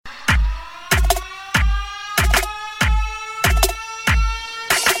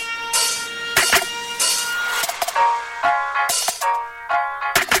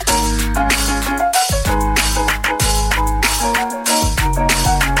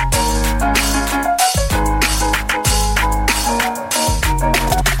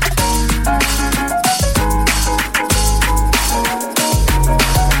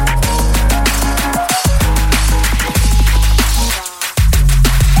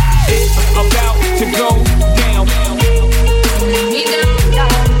about to go down.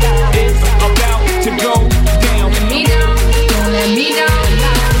 It's about to go down. Don't let me down.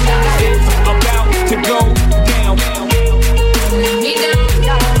 It's about to go down. It's about to go down. Don't let me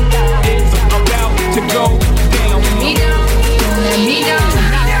down.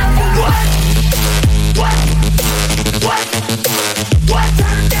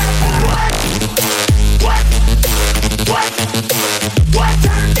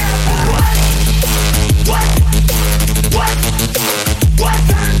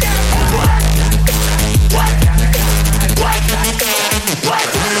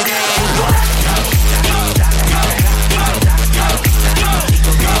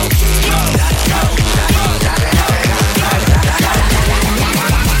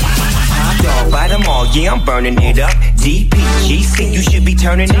 Yeah, I'm burning it up. DPGC, you should be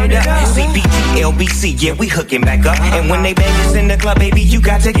turning it up. CPT, LBC, yeah, we hooking back up. And when they bang us in the club, baby, you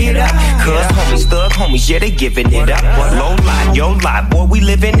got to get up. Cause homies, thug homies, yeah, they giving it up. Low lie, yo lie, boy, we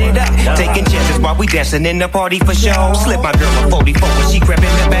living it up. Taking chances while we dancing in the party for show. Slip my girl a 44 when she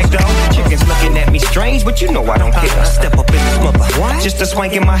grabbing the back door. Chickens looking at me strange, but you know I don't care. Step up in this mother, just a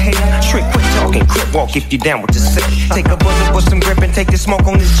swank in my hair. Trick, quit talking, crip walk if you down with the set. Take a bullet with some grip and take the smoke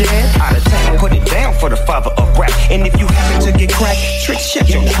on this jet. Out of town, put it down for the father of rap. And if you happen to get cracked, trick, shut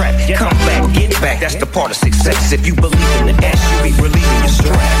your trap. Come back, get back, that's the part of success. If you believe in the ass, you be relieving your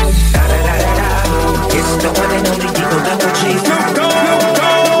stress. Da da da da da, it's the one and only Eagle Double G. Da da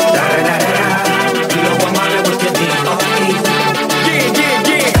da da da, you know I'm on it with the D.O.E. Yeah, yeah,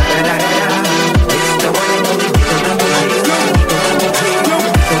 yeah. Da da da da, it's the one and only Eagle Double G.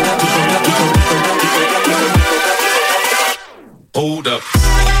 Hold up.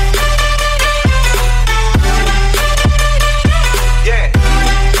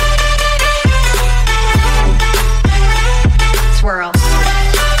 Swirl.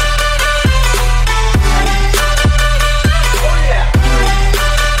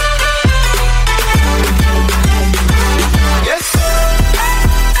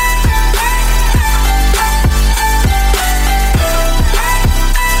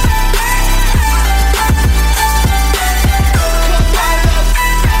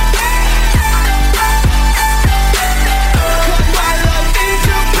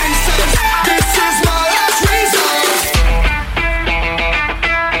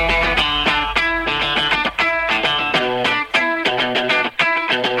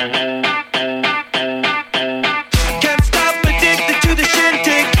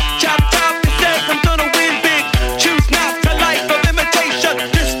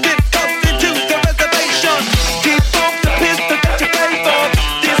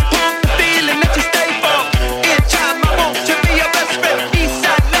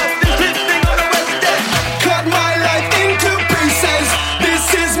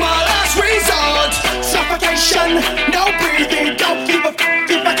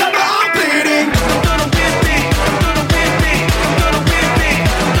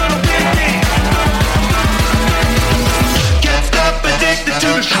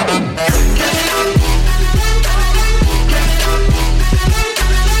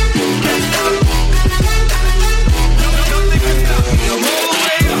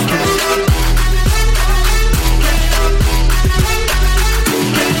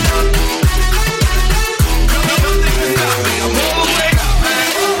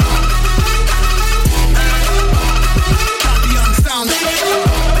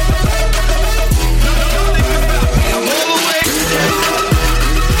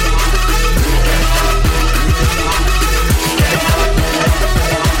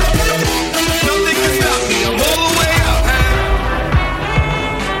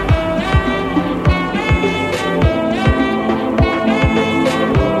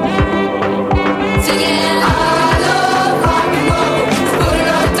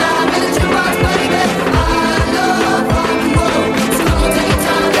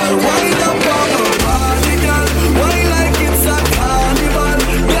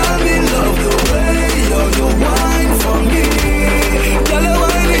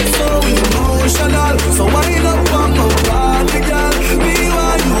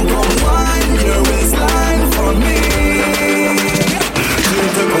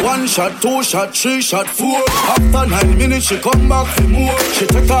 shot, 2 shot, 3 shot, 4. After 9 minutes, she come back for more. She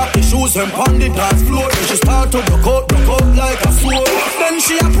take off the shoes and pound the dance floor. Then she start to broke out like a sword. Then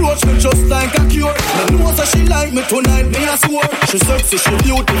she approach me just like a cure. Me know that she like me tonight, me a swore. She sexy, she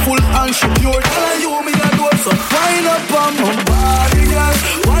beautiful and she pure. Tell you me a door, so wind up on my body, girl.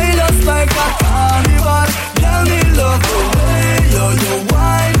 Wind us like a carnival. Girl, me love the way you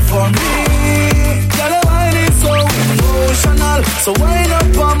wine for me. Girl, the wine is so emotional. So wind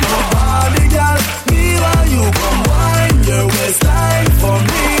up on my body.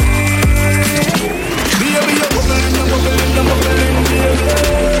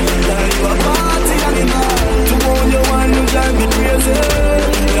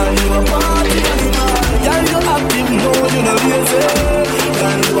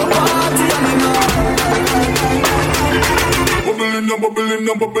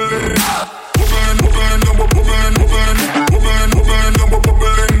 bubbling. Woman, woman, number woman, woman, woman, woman, number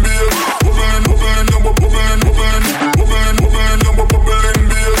bubbling beer. Woman, woman, number woman, woman, woman, woman, number bubbling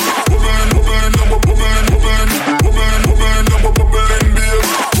beer. Woman, woman, number woman, woman, woman, woman, number bubbling beer.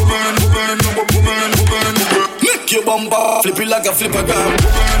 Woman, woman, number woman, woman, lick your bumper, flip it like a flipper gun.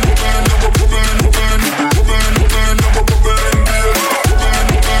 Woman, woman, number woman, woman, woman, woman, number bubbling beer. Woman,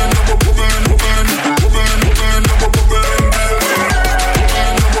 woman, number woman, woman, woman, woman, number bubbling beer.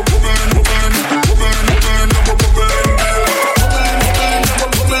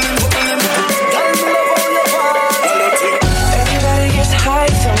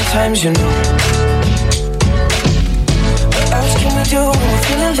 Sometimes you know. What else can we do when we're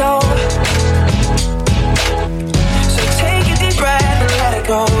feeling low? So take a deep breath and let it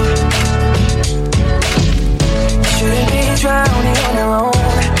go. You shouldn't be drowning on your own.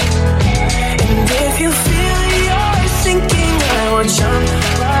 And if you feel you're sinking, I will jump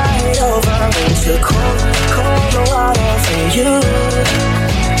right over into cold, cold water for you.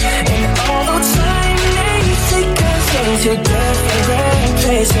 And although time may take us into different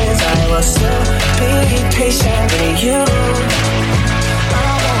places, I will still be patient with you. I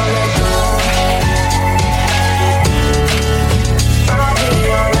won't let go. I'll be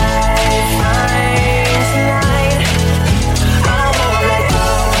your lifeline tonight. I won't let go.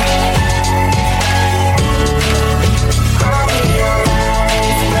 I'll be your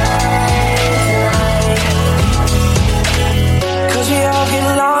lifeline tonight. 'Cause we all get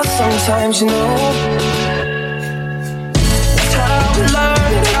lost sometimes, you know. We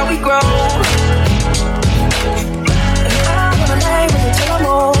learn and how we grow. And I wanna lay with you till I'm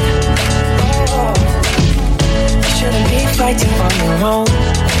old. Oh, you shouldn't be fighting on your own.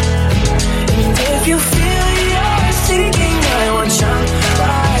 And if you feel you're sinking, I will jump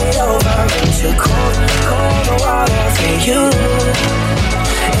right over into cold, cold water for you.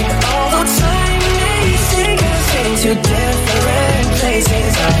 And although time may take us into different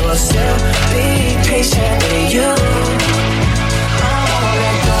places, I will still be patient with you.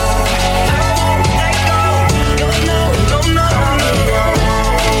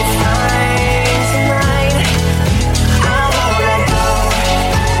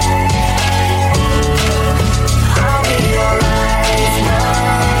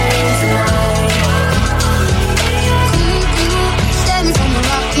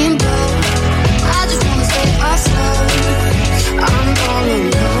 I'm falling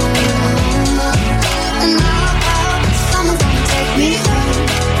low.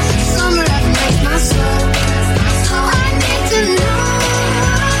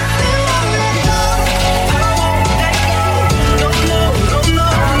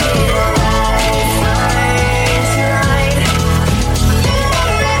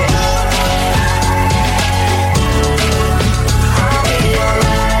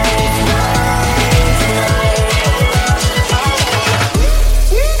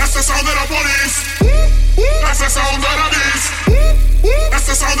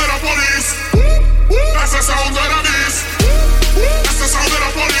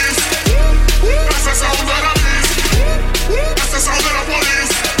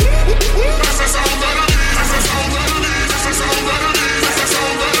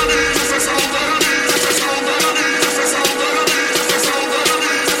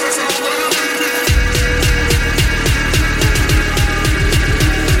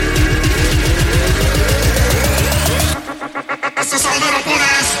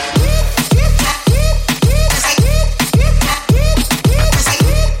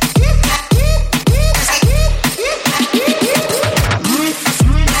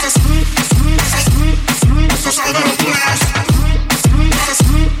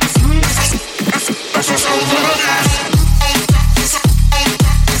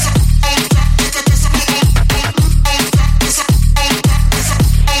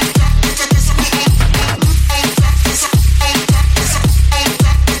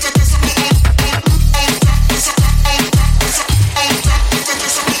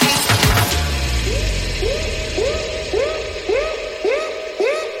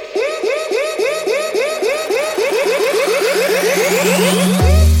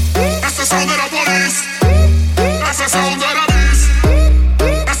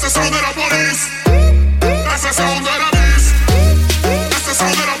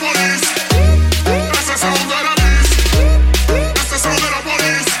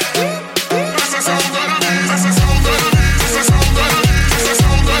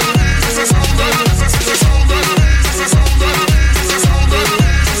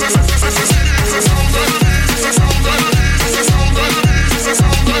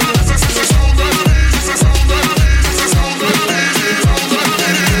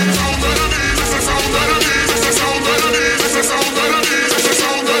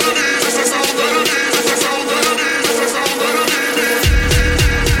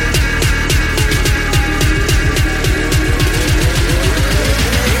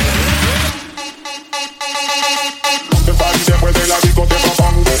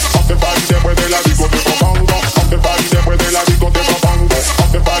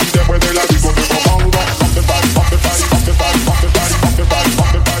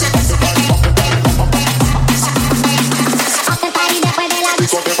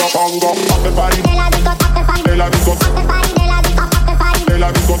 propongo. After party, de la disco, after party, de la disco, after party, de la disco, after party, de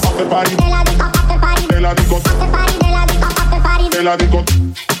la disco, after party, de la disco, after party, de la disco, after party, de la disco, after party, de la disco,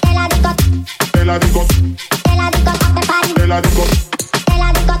 de la disco, de la disco, de la disco, after party, de la disco, de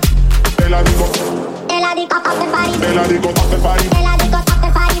la disco, de la disco, de la disco, after party, de la disco, after party, de la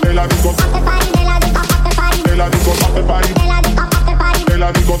disco, after party, de la disco, after party, de la disco, after party, de la disco, after party, de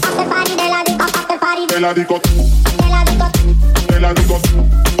la disco, after party, de la disco, after party, de la disco, after party, de la disco, de la disco, de la disco,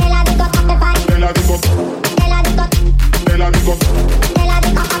 de la disco, after party, de la disco, de la disco, de la disco, de la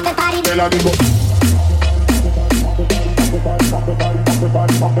disco, after party, de la disco.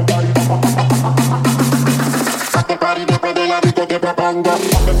 After party, después de la disco te propongo.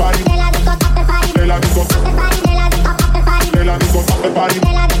 After party, de la disco, after party, de la disco, after party, de la disco, after party, de la disco, after party,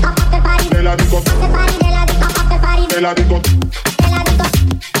 de la disco, after party, de la disco, after party, de la disco, after party, de la disco, de la disco,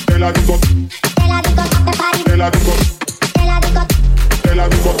 de la disco, de la disco, after party, de la disco, de la disco, de la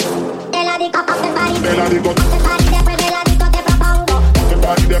disco, de la disco, after party, de la disco, after party, después de la disco te propongo. After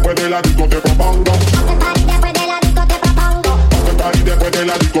party, después de la disco te propongo. After party, después de la disco te propongo. After party,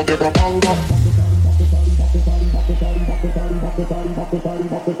 después de la disco te propongo.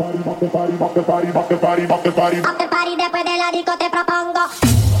 After party, después de la disco te propongo.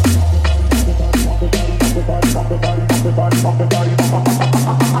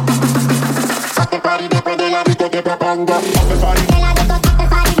 After party, después de la disco te propongo. After party, de la disco, after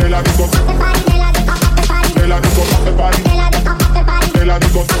party, de la disco, after party, de la disco, after party, de la disco, after party, de la disco, after party, de la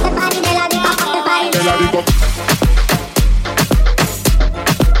disco, after party, de la disco, after party, de la disco.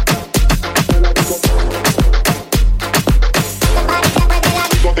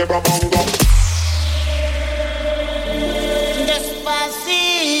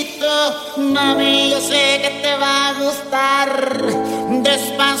 Despacito, mami, yo sé que te va a gustar.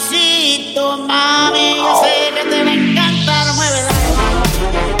 Despacito, mami, yo sé que te va a encantar. Muévela.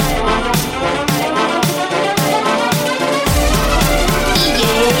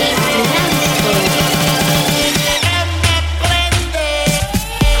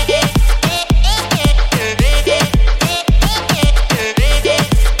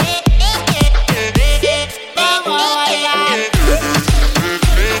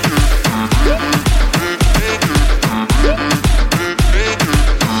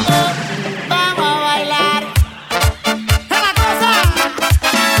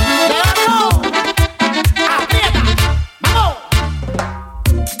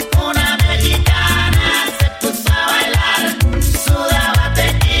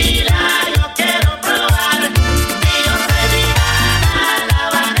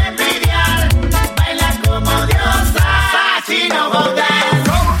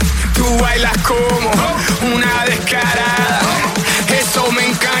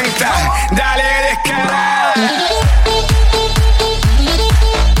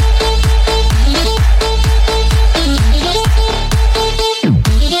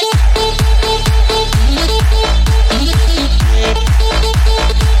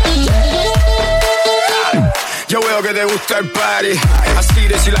 Third party. I see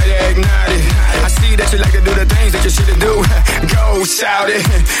that you like to ignite it. I see that you like to do the things that you shouldn't do. Go shout it.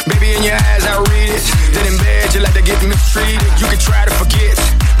 Baby, in your eyes, I read it. Then in bed, you like to get mistreated. You can try to forget,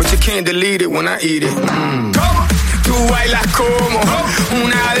 but you can't delete it when I eat it. Tú bailas como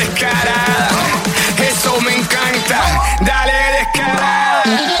una descarada. Eso me encanta. Dale descarada.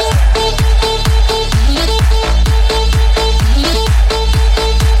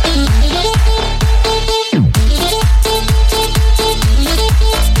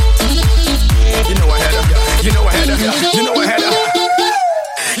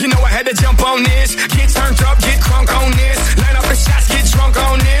 Jump on this, get turned up, get crunk on this. Line up the shots, get drunk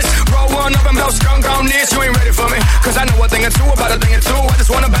on this. Roll one up and blow skunk on this. You ain't ready for me, cause I know a thing or two about a thing or two. I just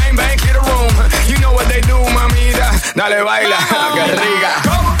wanna bang, bang, hit a room. You know what they do, mamita. Dale, baila, que rica.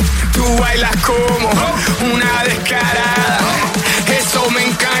 Tú bailas como una descarada. Eso me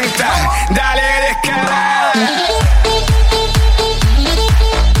encanta. Dale, descarada.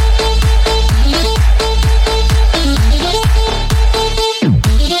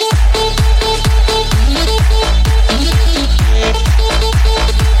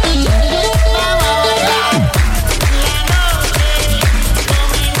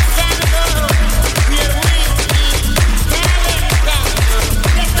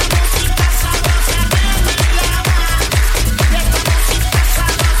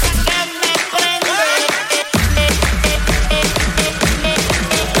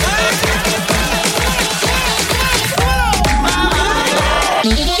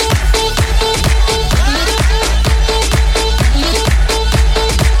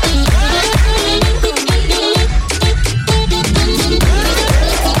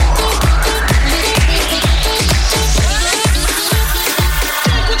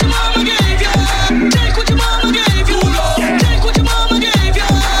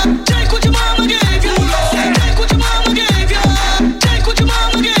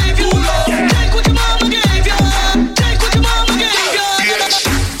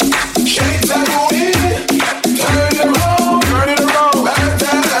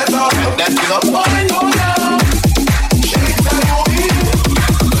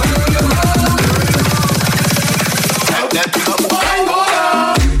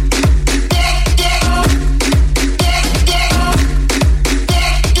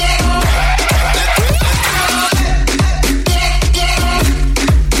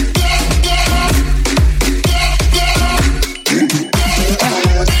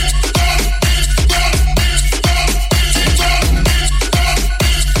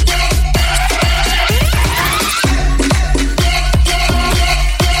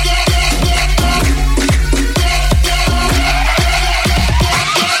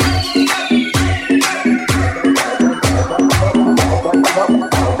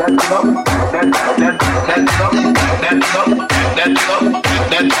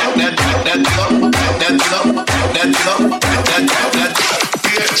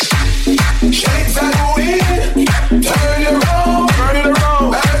 Shakes and weed, turn it around,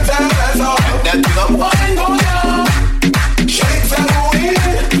 that's all. Wine go down. Shakes and weed,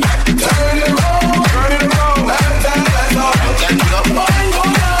 turn it around, that's all. Wine go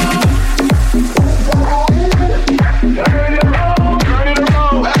down. Turn it around, that's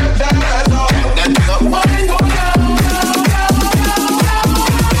all. Wine go down.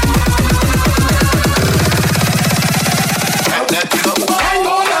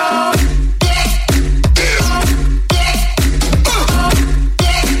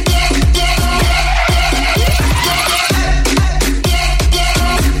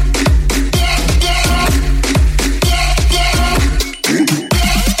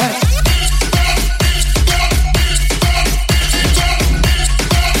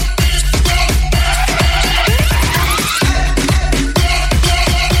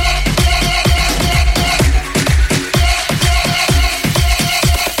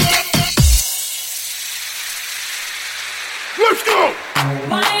 Let's go!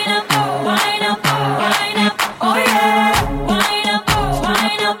 Wine up, wine up, wine up, oh yeah. Wine up,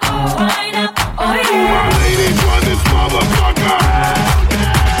 wine up, wine up, oh yeah. My ladies run this motherfucker.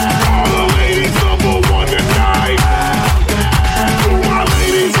 All the ladies number one tonight. My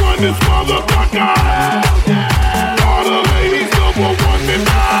ladies run this motherfucker. All the ladies number one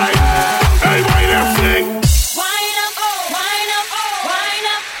tonight. Everybody that sing. Wine up, wine up, wine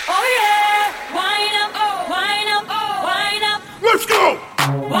up, oh yeah. Wine up, wine up, wine up. Let's go!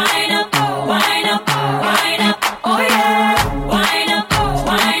 Wine up, wine up, wine up, oh yeah. Wine up,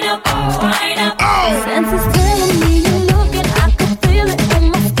 wine up, wine up. Senses telling me you're looking, I can feel it in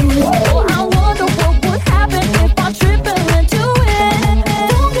my skin. Oh, I wonder what would happen if I trip and into it.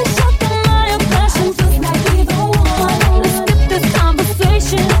 Don't get shocked on my impression, just like either one. Let's skip this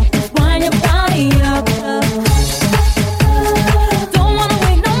conversation, just wind your body up. Don't wanna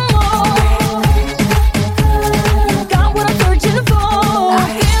wait no more. You got what I'm searching for. I'm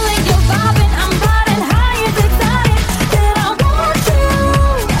feeling you vibing, I'm riding high and excited. That I want you,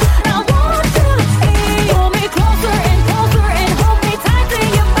 I want you. Pull me closer and closer and hold me tight to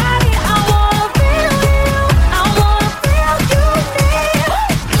your body. I wanna feel you, I wanna feel you near.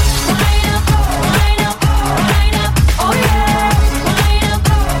 Wine up, wine up, wine up, oh yeah. Wine up,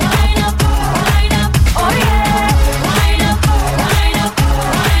 wine up, wine up, oh yeah. Wine up, wine up,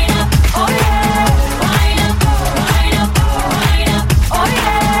 wine up, oh yeah. Wine up, wine up, wine up, oh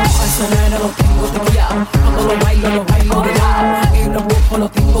yeah. Esa nena lo tengo tocado, cuando lo bailo de lado. Y los grupos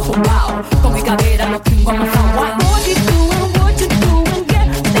los tengo zumbados, con mi cadera los tengo amasados. What you doing, get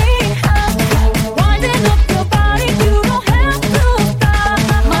me high. Winding up your body, you don't have to stop.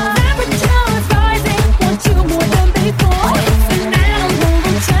 My temperature is rising, want you more than before. It's an animal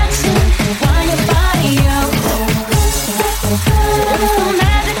attraction, wind your body up. There's some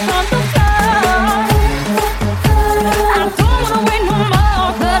magic on the floor. I don't wanna wait no more,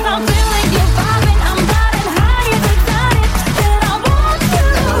 'cause I'm feeling you vibing, I'm riding high and excited. That I want you,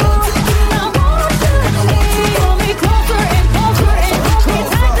 I want you. Pull me closer and closer and hold me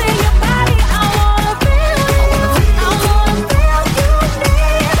tight to your body. I wanna feel you, I wanna feel you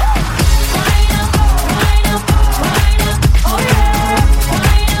near. Wine up, wine up, wine up, oh yeah.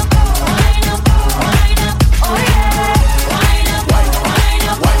 Wine up, wine up, wine up, oh yeah. Wine up, wine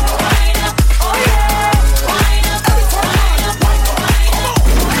up, wine up, oh yeah. Wine up, wine up, wine up.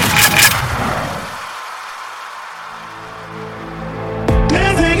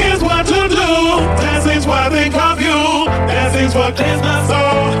 Dancing is what to do. Dancing's what I think of you. Dancing's what cleans my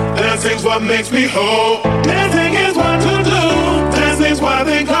soul. Dancing's what makes me whole. Dancing is what to do. Dancing's what I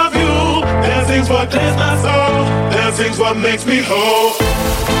think of you. Dancing's what cleans my soul. Dancing's what makes me whole.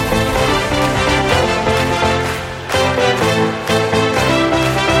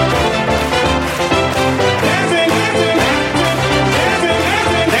 Dancing, dancing, dancing,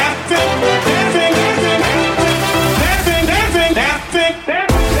 dancing, dancing, dancing, dancing, dancing, dancing, dancing.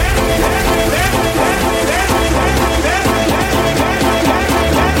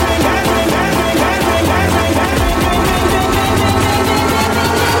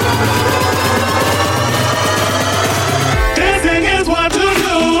 Dancing is what to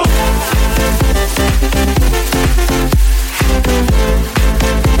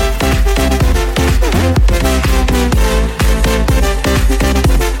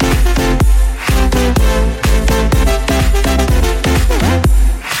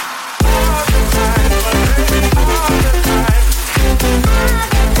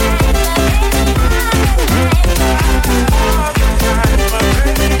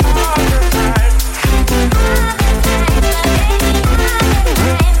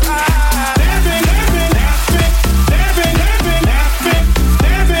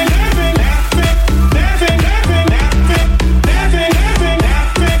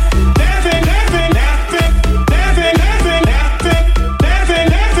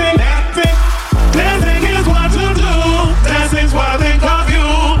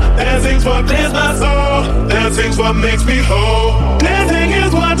what makes me whole. Dancing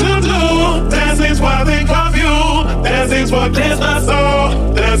is what to do. Dancing's what I think of you. Dancing's what clears my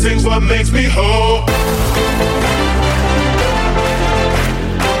soul. Dancing's what makes me whole.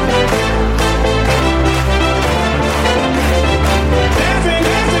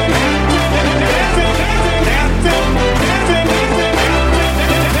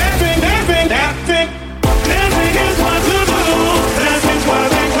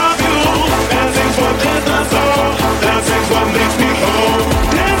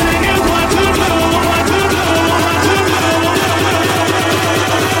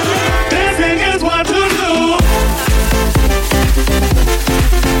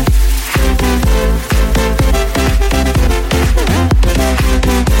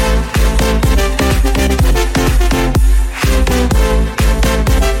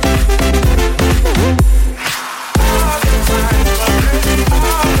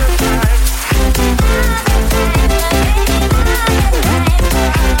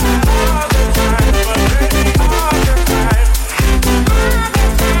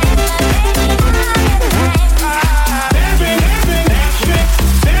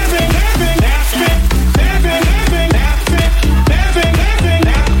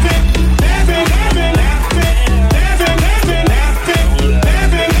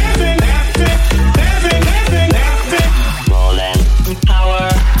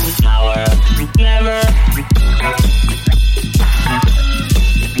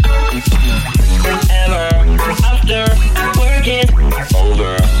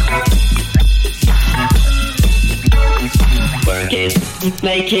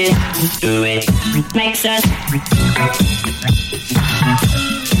 Make it, do it, makes us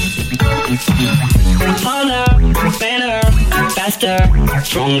harder, better, faster,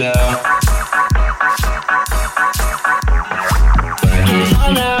 stronger. Work it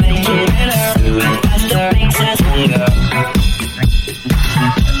harder, make it better, do it faster, makes us stronger.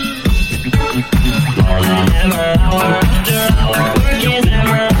 More than ever, hour after hour, work is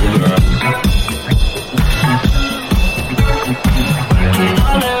never over.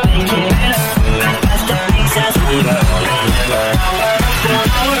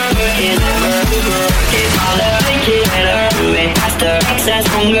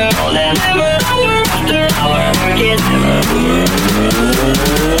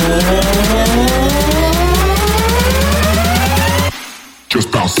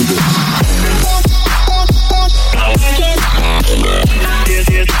 Just bounce to this.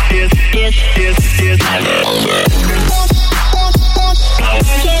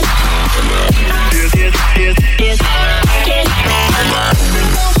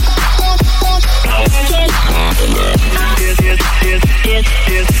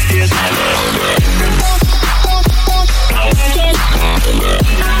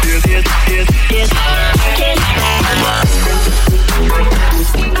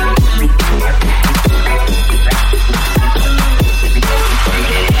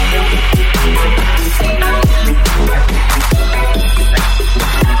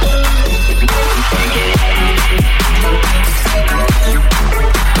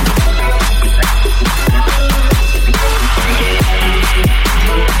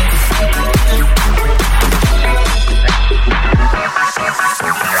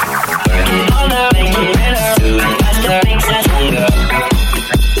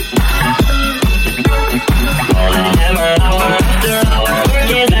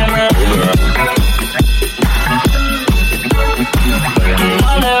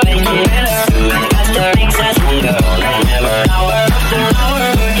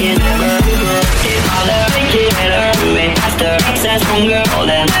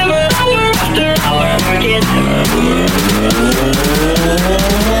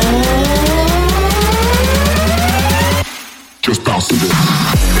 Just bounce to this.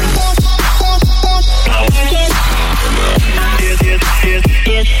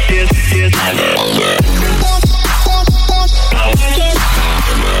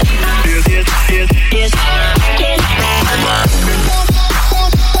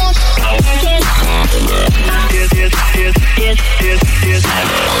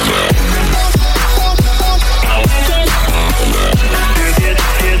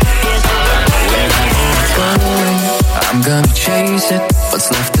 I'm gonna chase it,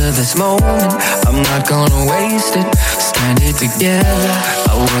 what's left of this moment, I'm not gonna waste it, stranded together,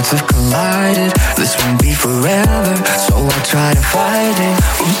 our worlds have collided, this won't be forever, so I'll try to fight it.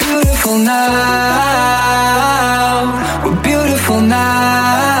 We're beautiful now, we're beautiful now,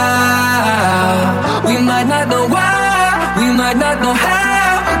 we might not know why, we might not know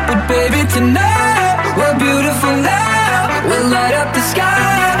how, but baby tonight, we're beautiful now, we'll light up the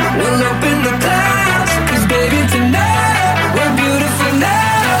sky, we'll open the clouds, 'cause baby tonight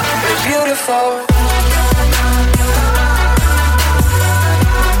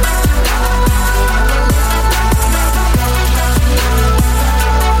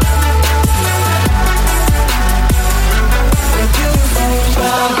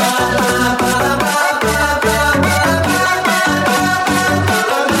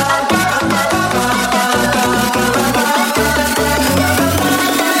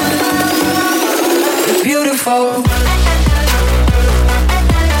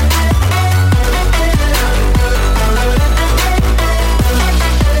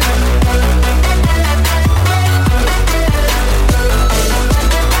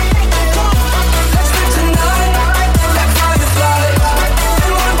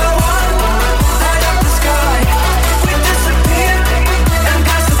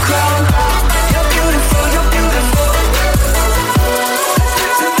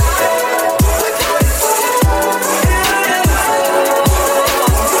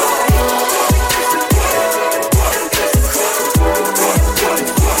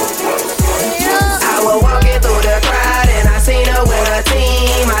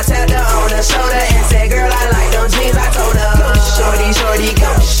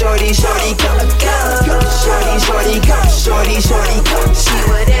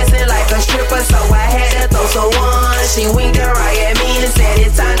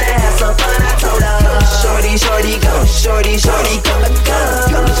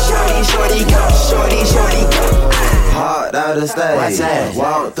Watch that.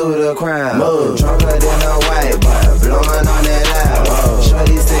 Walk through the crowd. Move. Drunker than a white boy. Blowing on that loud.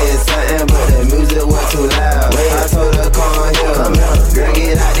 Shorty said something, but the music was too loud. I told her, come here. Girl,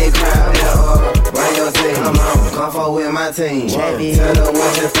 get out the crowd. Bring your team. Come forward with my team. Tell her what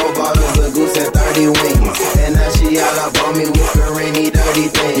your 4 bottles of goose and 30 wings. And now she all up on me whispering these dirty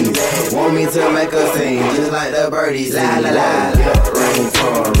things. Want me to make a scene, just like the birdies. La la la. Ring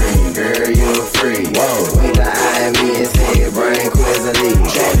for a ring, girl, you're free. We got eye me and say, bring quizzily.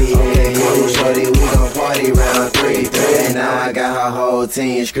 Okay, cool, shorty, we gon' party round 3. And now I got her whole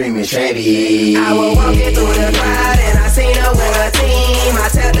team screaming, Chevy. I was walking through the crowd and I seen her with her team. I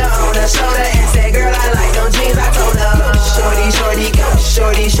tapped her on the shoulder and said, girl, I like them jeans. I told her, shorty, shorty, go,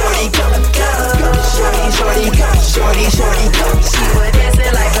 shorty, shorty, go, go, shorty, shorty, go, shorty, shorty, go. She was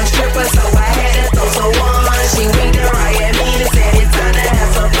dancing like a stripper, so I had to throw so on. She winked her eye at me and said, it's time to have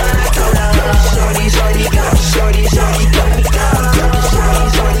some fun. I told her, shorty, shorty, go, shorty, shorty, go, go, shorty,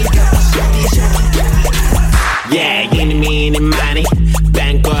 shorty, go, shorty, shorty, go. Yeah, any, meany, money.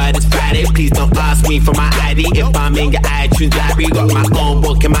 Thank God it's Friday. Please don't ask me for my ID. If I'm in your iTunes library, got my own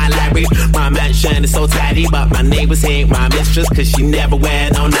book in my library. My mansion is so tidy, but my neighbors ain't my mistress, cause she never wear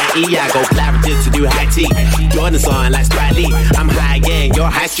no Nike. I go Claridge's to do high tea. Jordan's on like Spike Lee. I'm high gang, you're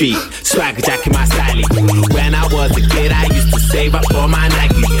high street. Swagger jack in my style. When I was a kid, I used to save up for my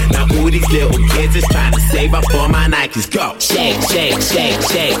Nikes. Now all these little kids is trying to save up for my Nikes. Go! Shake, shake, shake,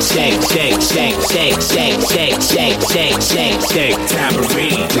 shake, shake, shake, shake, shake, shake, shake, shake, shake, shake, shake,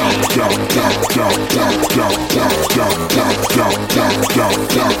 tambourine.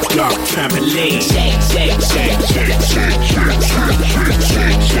 Trampoline. Shake, shake, shake, shake, shake, shake, shake,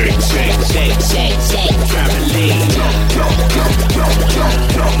 shake, shake, shake, shake, shake, trampoline.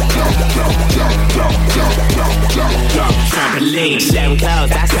 Trampoline. Sharing clothes,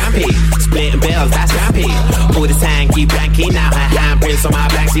 that's rampy. Splitting bills, that's rampy. All the time, keep blanking. Now her handprints on my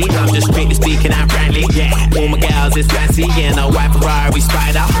backseat. I'm just strictly speaking, I'm friendly. Yeah, all my girls is fancy. Yeah, no white Ferrari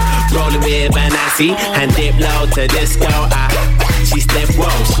Spider. Rolling with Banassi. And dip low to disco. She step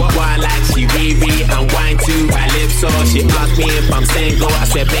whoa. Wine like she Riri and wine to Calypso. She asked me if I'm single. I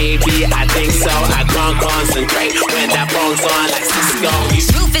said, baby, I think so. I can't concentrate when that phone's on like Cisco.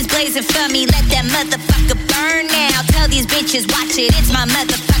 Roof is blazing for me, let that motherfucker burn now. Tell these bitches, watch it, it's my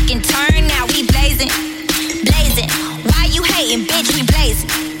motherfucking turn now. We blazing, blazing. Why you hating, bitch? We blazing,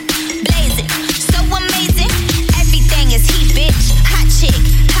 blazing. So amazing, everything is heat, bitch. Hot chick,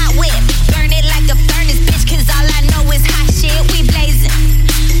 hot whip. Burn it like a furnace, bitch, cause all I know is hot shit. We blazing,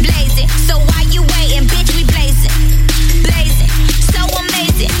 blazing. So why you waiting, bitch? We blazing, blazing. So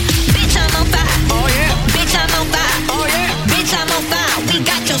amazing, bitch, I'm on fire. Oh yeah, bitch, I'm on fire. Oh yeah, bitch, I'm on fire. We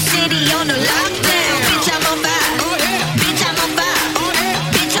got your city on the lockdown. Bitch, I'm on fire. Oh yeah, bitch, I'm on fire. Oh yeah,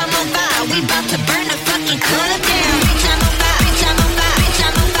 bitch, I'm on fire. We about to burn the fucking club down. Bitch, I'm on fire. Bitch, I'm on fire. Bitch,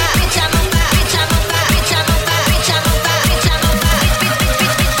 I'm on fire. Bitch, I'm on fire. Bitch, I'm on fire. Bitch, I'm on fire. Bitch, I'm on fire. Bitch, I'm on fire.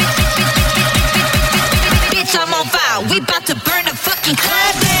 Bitch, I'm on fire. We about to burn the fucking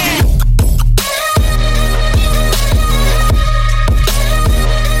club down.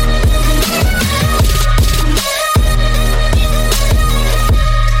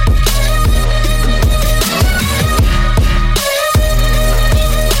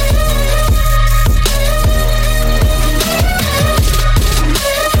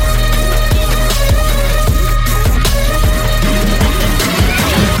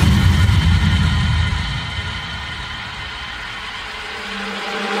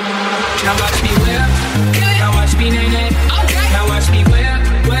 Now watch me whip, now watch me nae nae. Now watch me whip,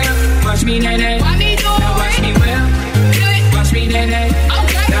 whip, watch me nae nae. Now watch me whip, watch me nae nae.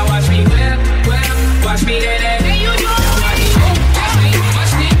 Now watch me whip, whip, watch me nae nae.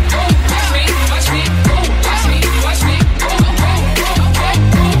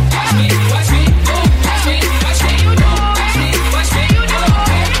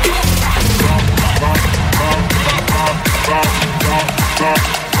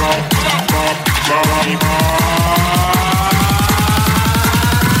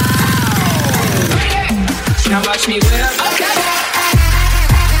 Now watch me whip. Okay.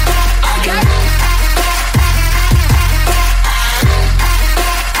 Okay.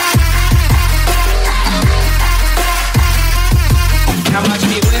 Now watch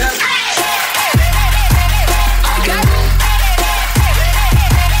me whip. Okay.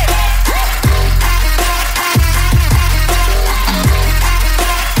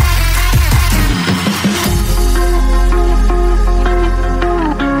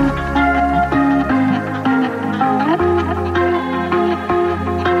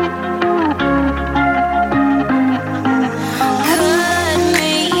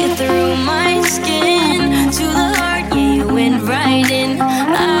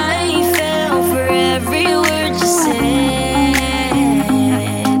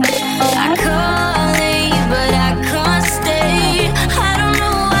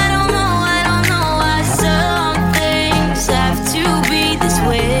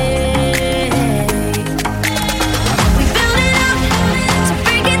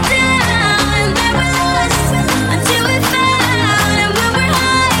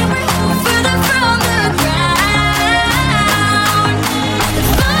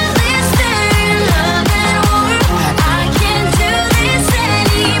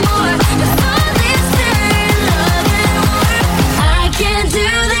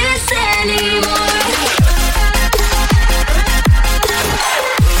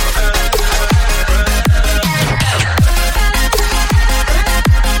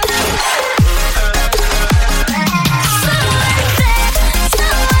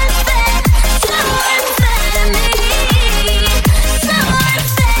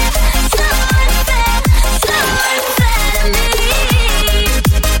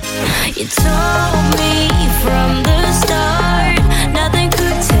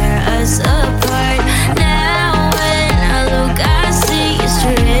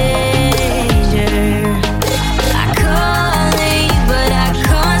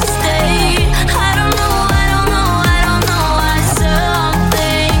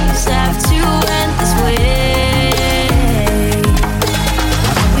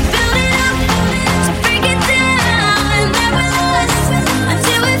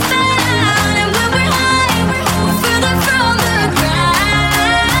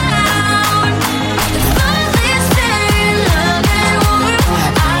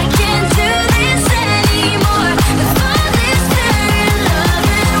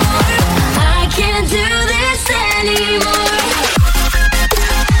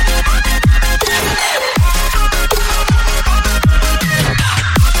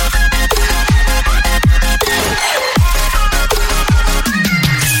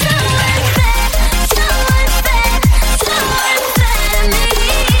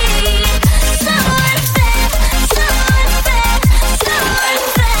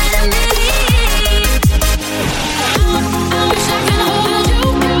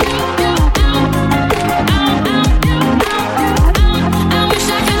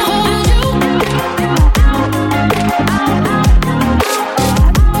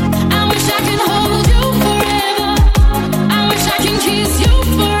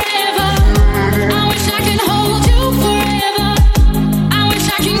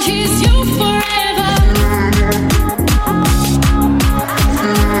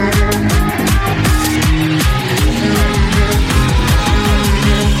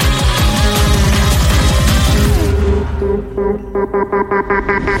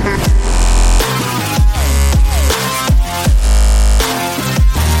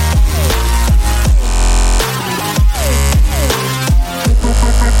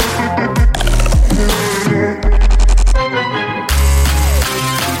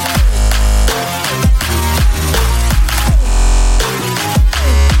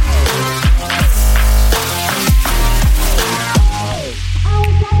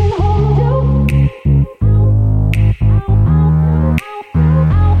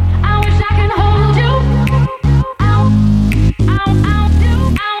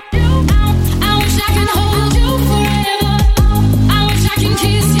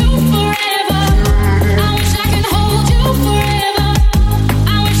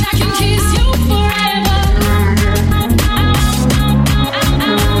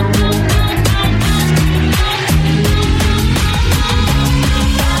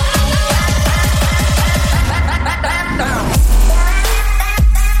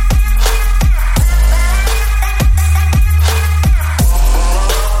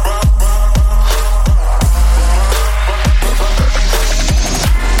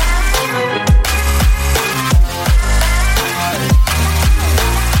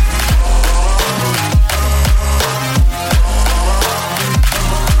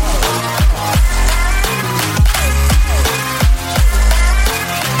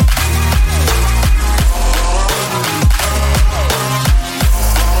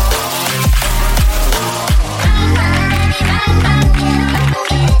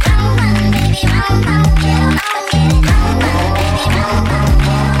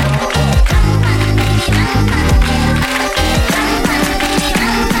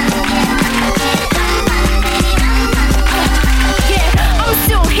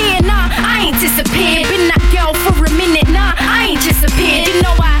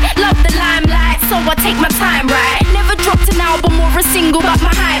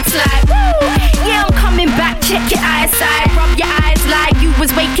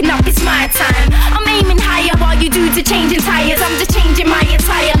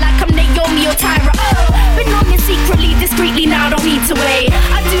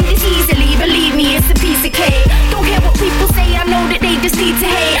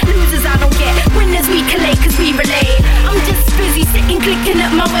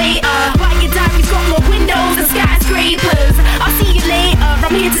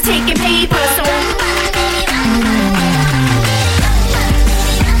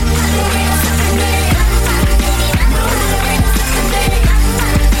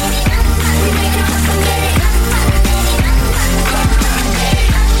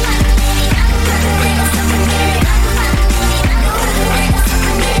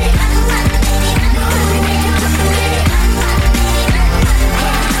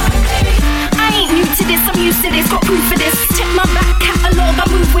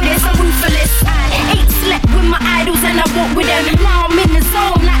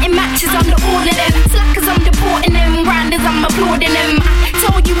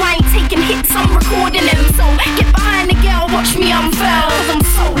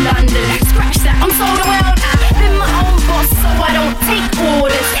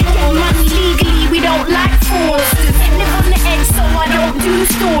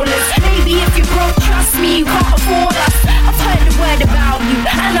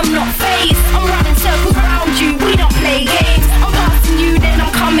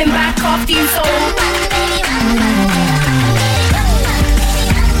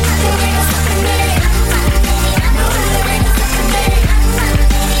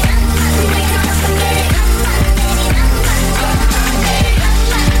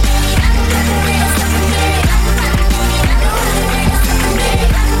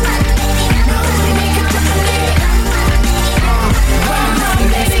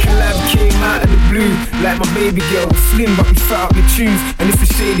 baby girl. Slim but we fat up the tunes, and it's a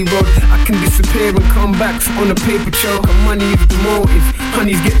shady road. I can disappear and come back on a paper trail. Cause money is the motive,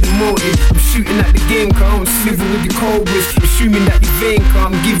 honeys get the motive. I'm shooting at the game, cause I don't sliver with the cobras. Assuming that you're vain, cause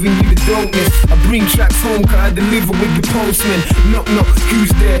I'm giving you the dopeness. I bring tracks home, cause I deliver with the postman. Knock knock,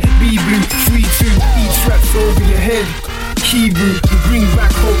 who's there? B-Blue, 3-2, each rap's over your head. Hebrew, we bring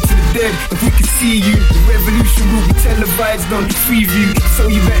back hope to the dead. If we can see you, the revolution will be televised on Freeview. So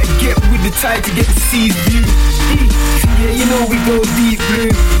you better get with the tide to get the seas view. Yeah, you know we go deep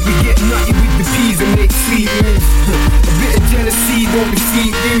blue. We get nutty with the peas and make sweet moves. A bit of jealousy don't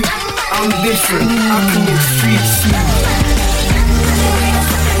defeat you. I'm different, I can make streets smooth.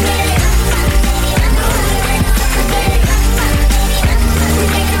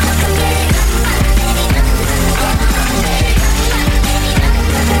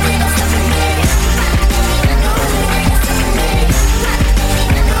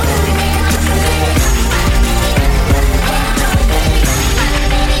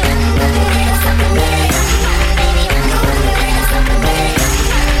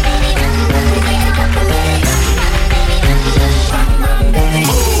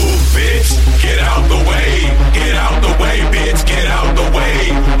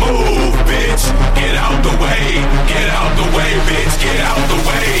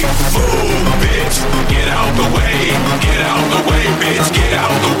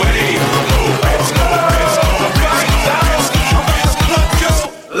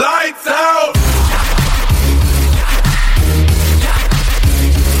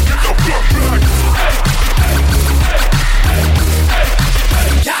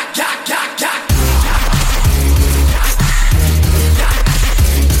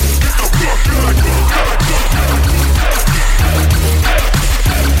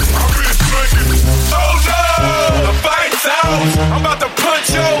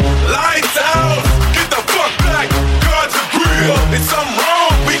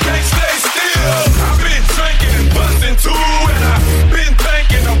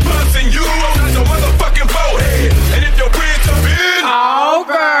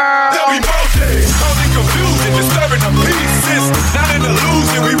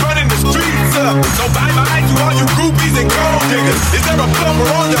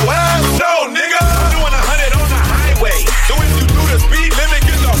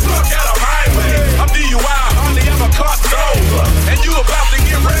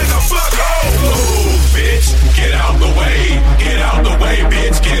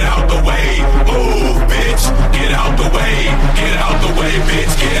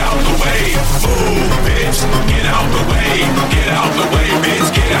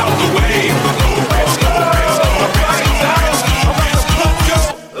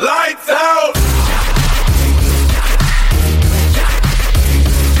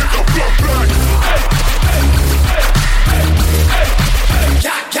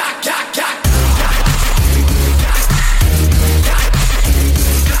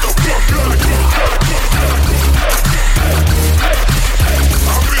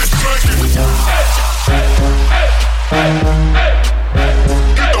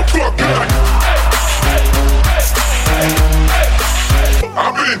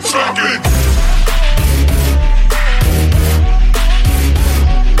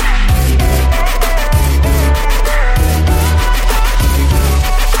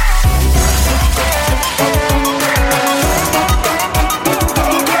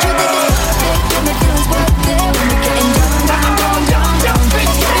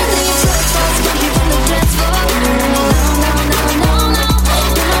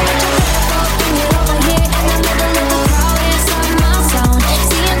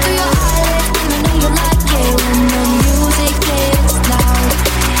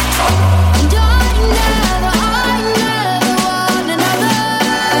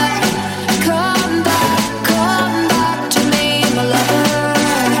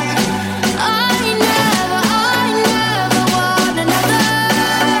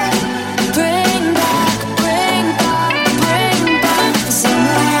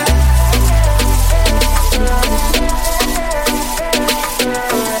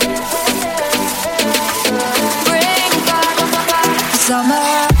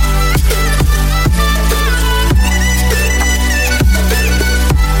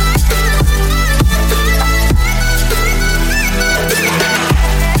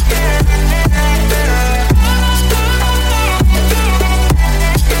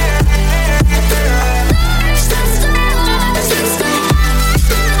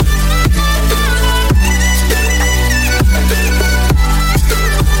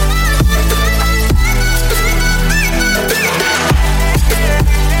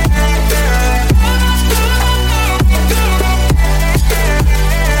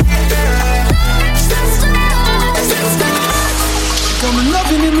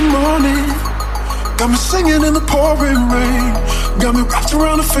 Got me singing in the pouring rain. Got me wrapped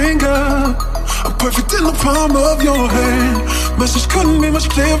around a finger. I'm perfect in the palm of your hand. Message couldn't be much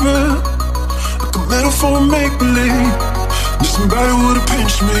clearer. Like a metaphor of make-believe. If somebody would've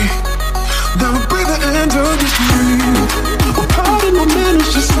pinched me, that would be the end of this dream. Well, pardon my man, it's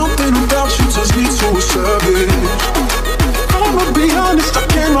just something about you turns me to a savage. I'ma be honest, I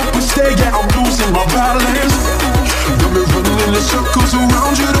can't help but stay, yeah, I'm losing my balance. Got me running in the circles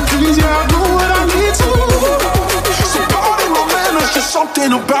around you to please, yeah, I do what I need to. So pardon my man, it's just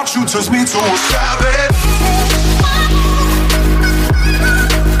something about you turns me to a savage.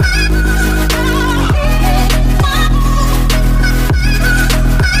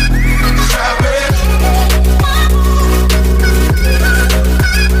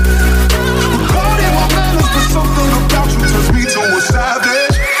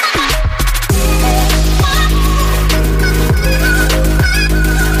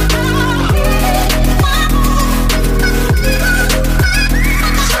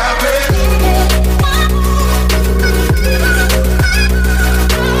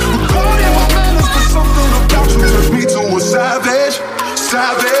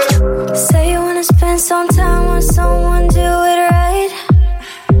 Say you wanna spend some time with someone, do it right.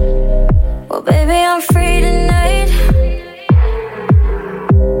 Well, baby, I'm free tonight.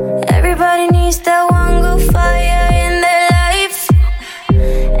 Everybody needs that one good fire in their life.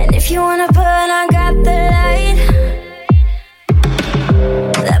 And if you wanna burn, I got the light.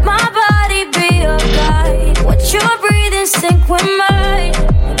 Let my body be your guide. Watch your breathing sync with mine.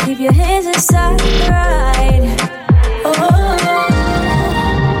 And keep your hands inside the ride. Oh.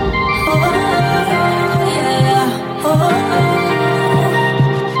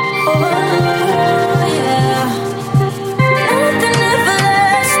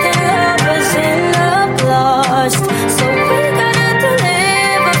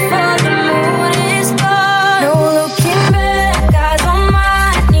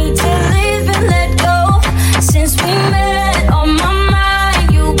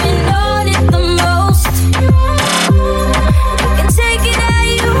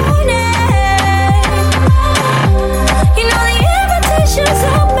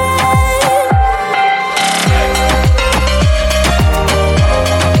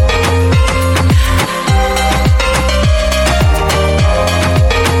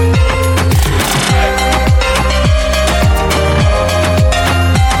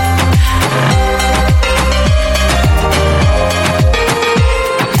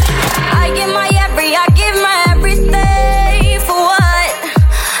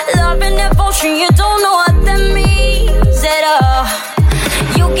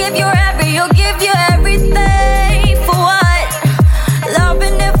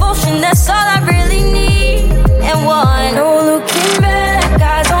 That's all